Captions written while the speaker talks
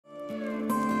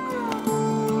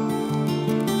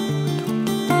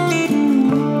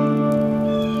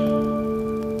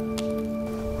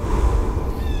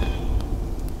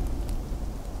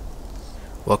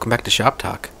Welcome back to Shop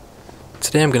Talk.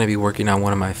 Today I'm going to be working on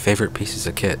one of my favorite pieces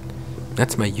of kit.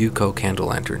 That's my UCO candle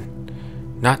lantern.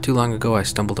 Not too long ago I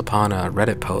stumbled upon a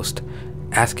Reddit post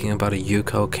asking about a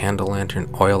UCO candle lantern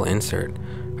oil insert.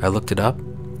 I looked it up,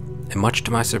 and much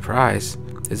to my surprise,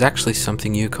 it's actually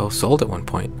something UCO sold at one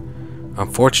point.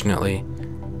 Unfortunately,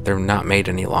 they're not made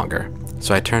any longer,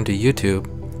 so I turned to YouTube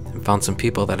and found some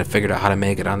people that had figured out how to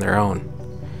make it on their own.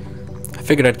 I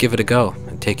figured I'd give it a go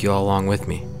and take you all along with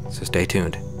me, so stay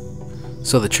tuned.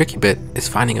 So the tricky bit is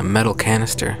finding a metal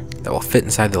canister that will fit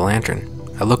inside the lantern.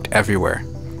 I looked everywhere.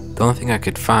 The only thing I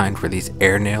could find were these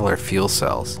air nail or fuel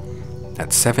cells.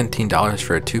 That's $17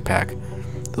 for a 2-pack,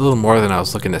 a little more than I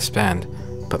was looking to spend,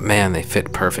 but man, they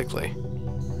fit perfectly.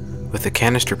 With the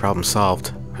canister problem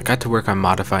solved, I got to work on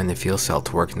modifying the fuel cell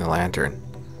to work in the lantern.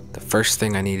 The first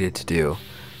thing I needed to do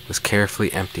was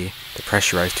carefully empty the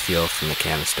pressurized fuel from the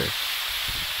canister.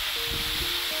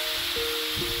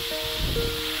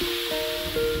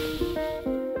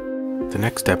 The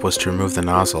next step was to remove the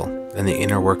nozzle and the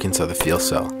inner workings of the fuel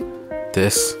cell.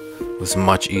 This was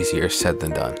much easier said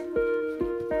than done.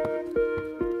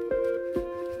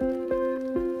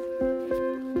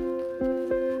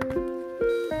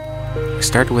 I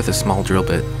started with a small drill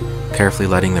bit, carefully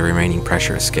letting the remaining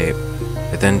pressure escape.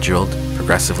 I then drilled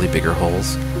progressively bigger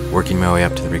holes, working my way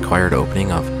up to the required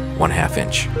opening of 1/2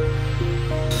 inch.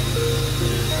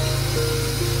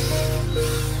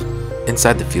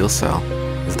 Inside the fuel cell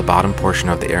is the bottom portion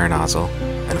of the air nozzle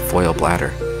and a foil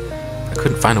bladder. I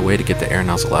couldn't find a way to get the air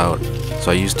nozzle out,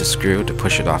 so I used a screw to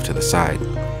push it off to the side.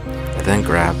 I then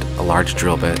grabbed a large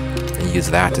drill bit and used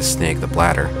that to snag the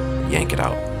bladder and yank it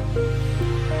out.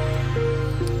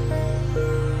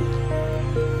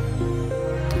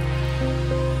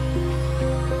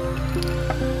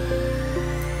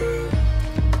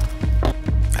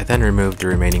 I then removed the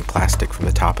remaining plastic from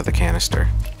the top of the canister.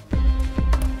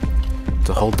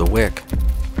 To hold the wick,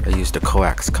 I used a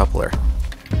coax coupler.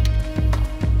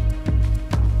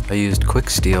 I used quick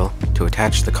steel to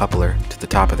attach the coupler to the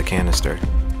top of the canister.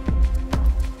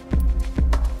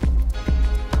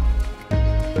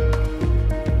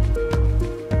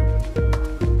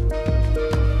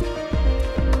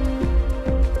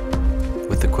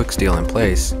 With the quick steel in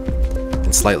place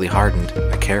and slightly hardened,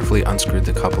 I carefully unscrewed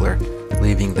the coupler,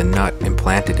 leaving the nut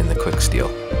implanted in the quick steel.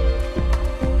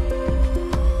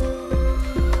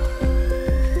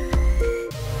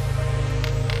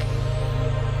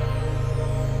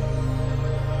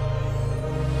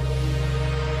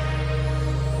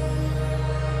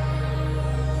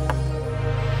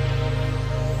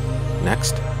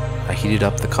 Next, I heated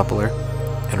up the coupler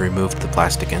and removed the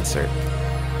plastic insert.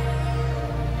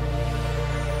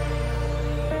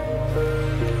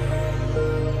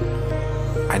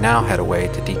 I now had a way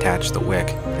to detach the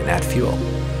wick and add fuel.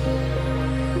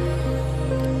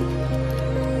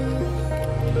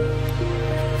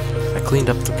 I cleaned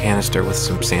up the canister with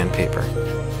some sandpaper,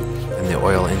 and the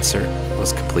oil insert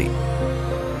was complete.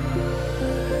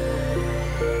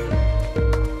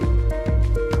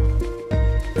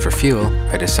 For fuel,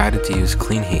 I decided to use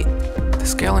clean heat.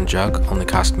 This gallon jug only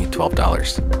cost me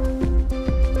 $12.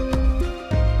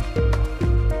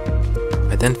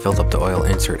 I then filled up the oil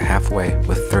insert halfway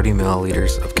with 30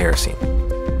 milliliters of kerosene.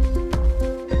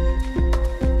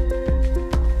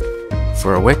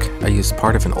 For a wick, I used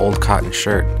part of an old cotton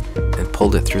shirt and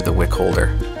pulled it through the wick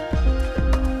holder.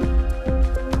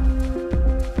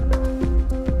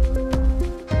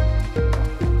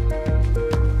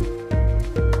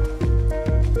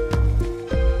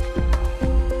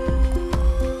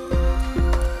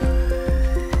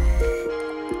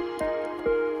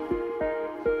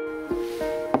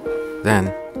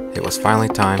 Then, it was finally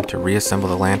time to reassemble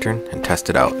the lantern and test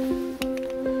it out.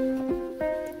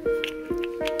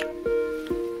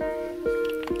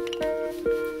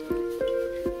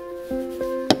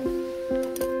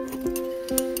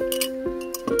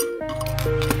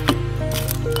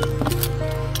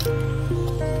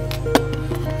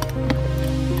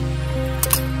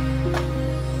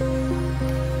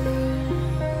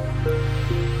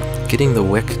 Getting the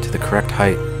wick to the correct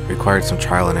height required some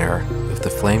trial and error. If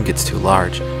the flame gets too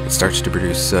large, it starts to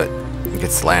produce soot and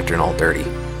gets the lantern all dirty.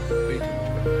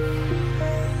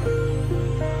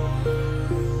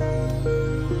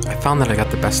 I found that I got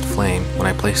the best flame when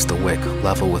I placed the wick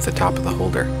level with the top of the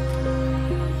holder.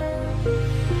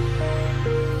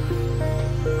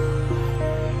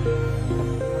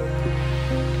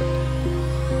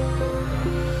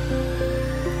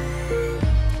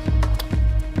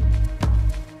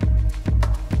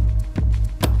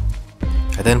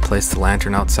 I then placed the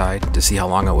lantern outside to see how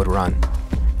long it would run.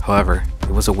 However,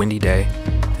 it was a windy day,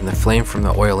 and the flame from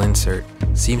the oil insert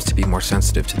seems to be more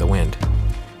sensitive to the wind.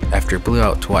 After it blew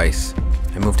out twice,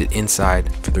 I moved it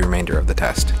inside for the remainder of the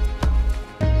test.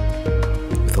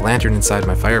 With the lantern inside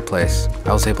my fireplace,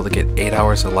 I was able to get 8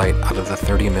 hours of light out of the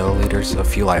 30 milliliters of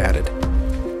fuel I added.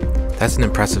 That's an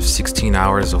impressive 16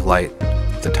 hours of light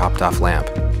with a topped off lamp.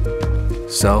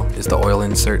 So, is the oil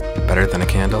insert better than a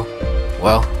candle?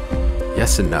 Well,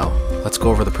 yes and no. Let's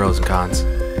go over the pros and cons.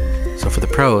 So for the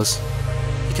pros,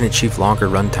 you can achieve longer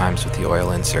run times with the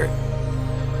oil insert.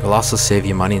 It'll also save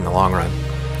you money in the long run.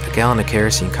 A gallon of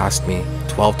kerosene cost me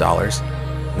 $12,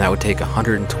 and that would take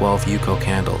 112 UCO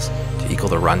candles to equal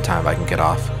the runtime I can get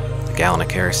off a gallon of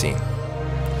kerosene.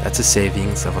 That's a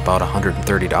savings of about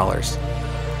 $130.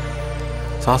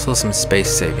 There's also some space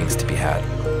savings to be had.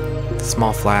 The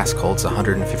small flask holds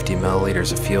 150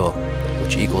 milliliters of fuel,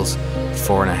 which equals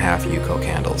 4.5 UCO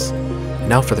candles.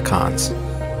 Now for the cons.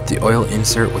 The oil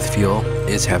insert with fuel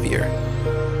is heavier.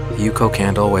 The UCO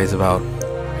candle weighs about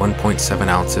 1.7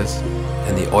 ounces,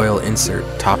 and the oil insert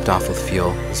topped off with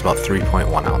fuel is about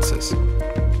 3.1 ounces.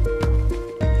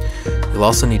 You'll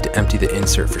also need to empty the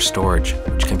insert for storage,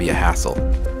 which can be a hassle.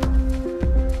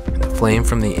 The flame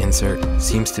from the insert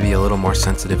seems to be a little more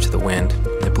sensitive to the wind,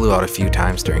 and it blew out a few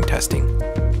times during testing.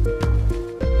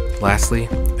 Lastly,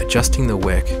 adjusting the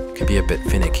wick can be a bit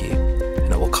finicky,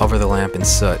 and it will cover the lamp in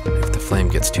soot if the flame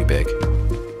gets too big.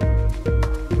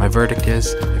 My verdict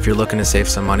is, if you're looking to save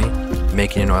some money,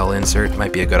 making an oil insert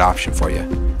might be a good option for you.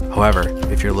 However,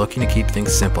 if you're looking to keep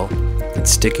things simple, then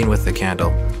sticking with the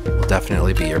candle will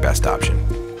definitely be your best option.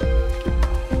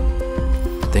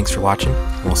 Thanks for watching,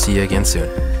 and we'll see you again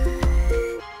soon.